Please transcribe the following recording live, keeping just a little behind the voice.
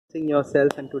Sing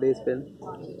yourself and today's film.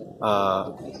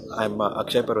 Uh, I'm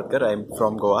Akshay Parvatkar. I'm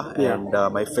from Goa, Yeah.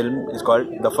 and my film is called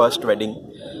The First Wedding.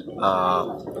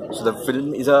 So the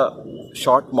film is a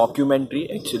short mockumentary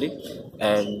actually,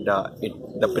 and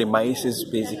the premise is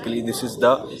basically this is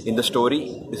the in the story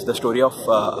this is the story of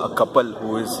a couple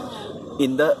who is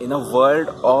in a world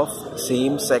of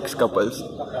same-sex couples.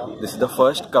 This is the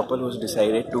first couple who's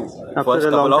decided to After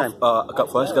a long time.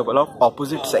 first couple of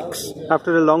opposite sex.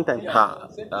 After a long time.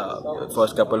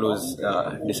 First couple who's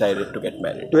decided to get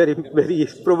married. Very, very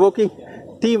provoking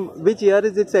theme. Which year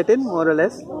is it set in, more or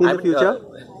less, in the future?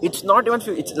 It's not even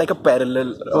it's like a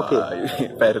parallel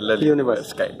parallel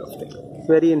universe kind of thing.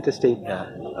 Very interesting. Yeah.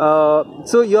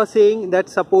 So you're saying that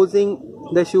supposing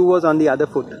the shoe was on the other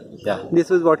foot, Yeah. this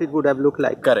was what it would have looked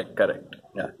like. Correct.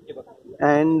 Yeah.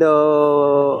 And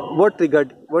what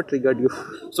triggered you?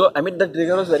 So I mean the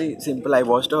trigger was very simple. I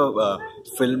watched a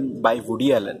film by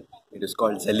Woody Allen. It is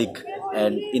called Zelig,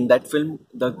 and in that film,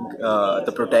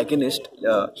 the protagonist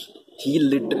he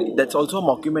literally, that's also a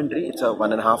mockumentary. It's a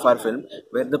 1.5 hour film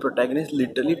where the protagonist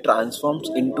literally transforms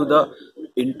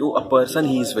into a person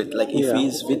he is with. Like if Yeah. he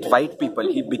is with white people,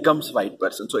 he becomes white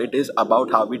person. So it is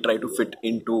about how we try to fit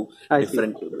into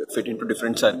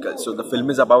different circles. So the film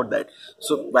is about that.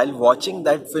 So while watching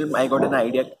that film, I got an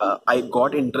idea. I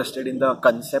got interested in the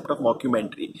concept of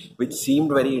mockumentary, which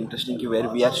seemed very interesting. Where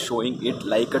we are showing it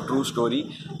like a true story,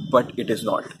 but it is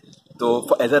not. So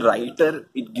as a writer,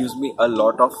 it gives me a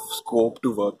lot of scope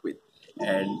to work with.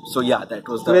 And so yeah, that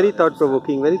was the Very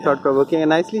thought-provoking, and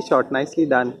nicely shot, nicely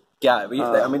done. yeah.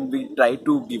 I mean, we try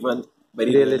to give a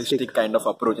very realistic kind of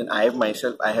approach. And I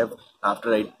have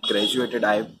after I graduated,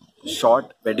 I have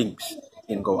shot weddings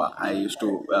in Goa. I used to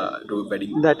do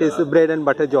wedding. That is a bread and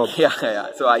butter job. Yeah.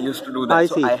 So I used to do that. I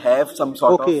So see. I have some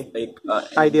sort Okay. of like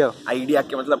Idea.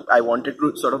 कि मतलब I wanted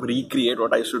to sort of recreate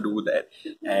what I used to do there.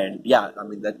 And yeah, I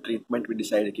mean that treatment we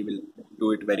decided we will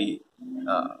do it very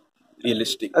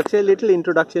realistic. Actually, a little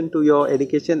introduction to your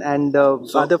education and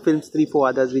other films, 3-4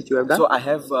 others which you have done. So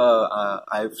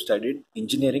I've studied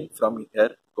engineering from here,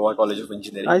 Goa College of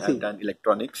Engineering. I see. I've done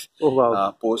electronics. Oh,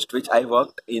 wow. Post which I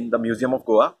worked in the Museum of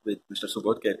Goa with Mr.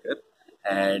 Subodh Kerkar.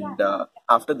 And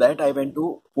after that, I went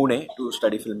to Pune to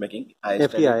study filmmaking. I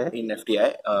FTI, studied in FTI.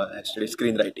 I studied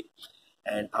screenwriting.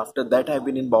 And after that, I've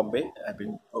been in Bombay. I've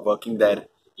been working there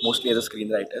mostly as a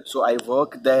screenwriter. So I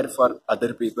work there for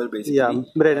other people basically. Yeah,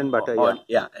 bread and butter.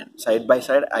 Yeah, and side by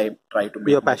side, I try to make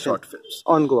Your my passion. short films.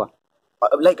 On Goa.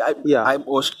 I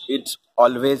post. I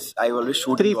always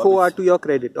shoot. 3-4 are to your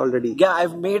credit already. Yeah,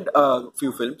 I've made a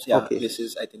few films. Yeah, Okay. this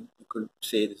is, I think you could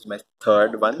say this is my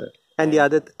third one. And the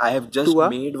other I have just 2 are?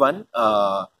 made one,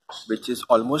 which is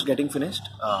almost getting finished.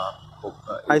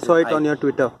 I saw it on your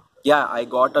Twitter. Yeah, I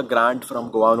got a grant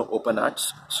from Goa Open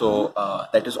Arts, so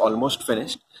that is almost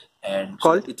finished. And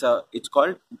Called? It's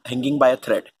called Hanging by a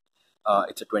Thread.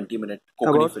 It's a 20-minute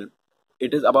Konkani About? film.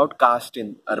 It is about caste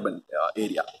in urban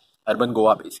area, urban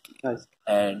Goa basically. Nice.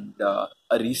 And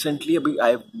recently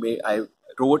I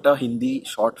wrote a Hindi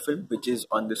short film which is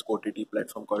on this OTT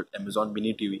platform called Amazon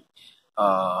Mini TV.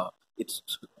 It's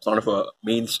sort of a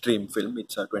mainstream film.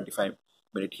 It's a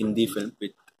 25-minute Hindi film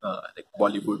with like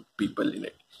Bollywood people in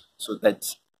it. So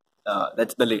that's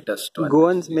the latest one.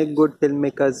 Goans make good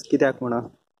filmmakers. Kitak mona.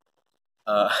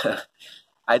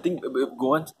 I think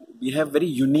Goans, we have very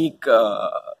unique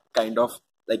kind of,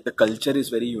 like the culture is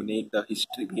very unique. The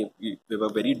history, we have a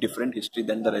very different history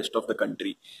than the rest of the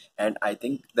country. And I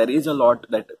think there is a lot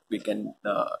that we can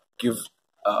give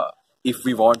if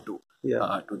we want to.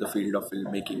 To the field of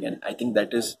filmmaking, and I think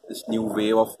that is this new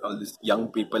wave of all these young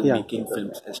people making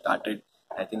films has started.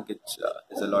 I think it's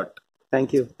a lot.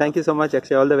 Thank you so much,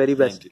 Akshay. All the very best. Thank you.